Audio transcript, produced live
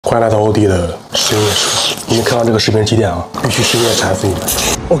欢迎来到欧弟的深夜食堂。你们看到这个视频几点啊？必须深夜馋死你们。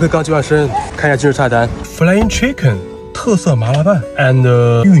OK， 刚健完身，看一下今日菜单 ：Flying Chicken 特色麻辣拌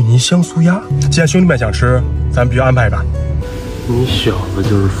and 芋泥香酥鸭。既然兄弟们想吃，咱必须安排吧。你小子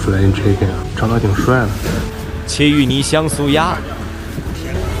就是 Flying Chicken 啊，长得挺帅的。切芋泥香酥鸭。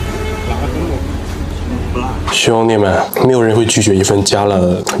兄弟们，没有人会拒绝一份加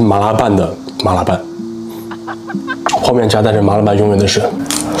了麻辣拌的麻辣拌。泡面夹带着麻辣拌，永远的神。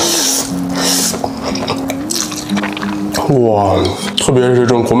哇，特别是这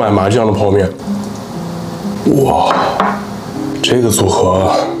种裹满麻酱的泡面，哇，这个组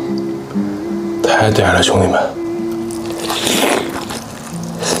合太屌了，兄弟们。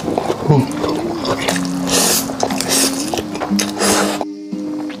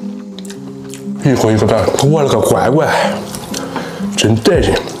一口一个蛋，我了个乖乖，真带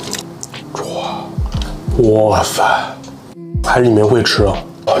劲！哇塞，还是你们会吃啊！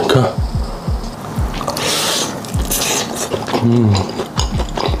你看，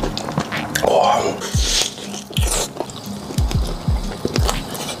哇，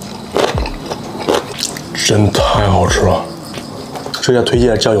真太好吃了！这家推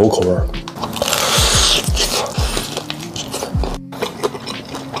荐酱油口味儿。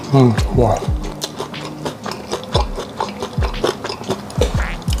哇，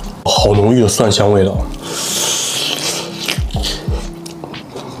好浓郁的蒜香味道。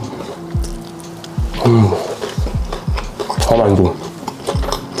好满足。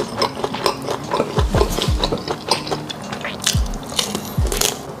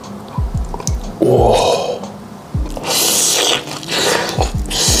哇，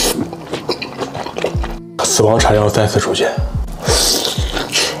死亡产业要再次出现。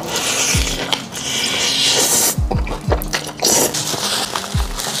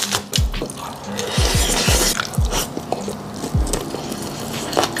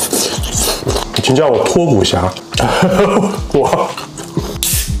请叫我脱骨侠。哇！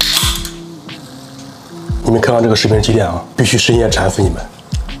你们看到这个视频几点啊？必须深夜馋死你们！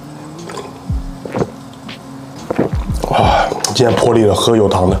哇！今天破例了，喝有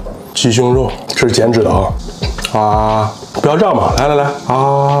糖的鸡胸肉，这是减脂的啊！不要这样嘛！来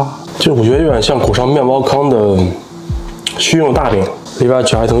啊！这我觉得有点像裹上面包糠的熏肉大饼，里边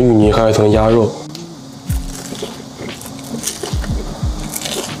夹一层芋泥，还有一层鸭肉。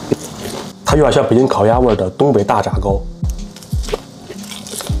它有点像北京烤鸭味的东北大炸糕，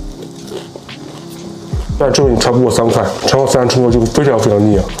但之后你超不过3块，超过3之后就非常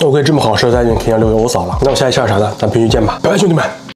腻啊。OK， 这么好吃的餐厅肯定留给欧嫂了。那我下一期吃啥的，咱评论区见吧，拜拜，兄弟们。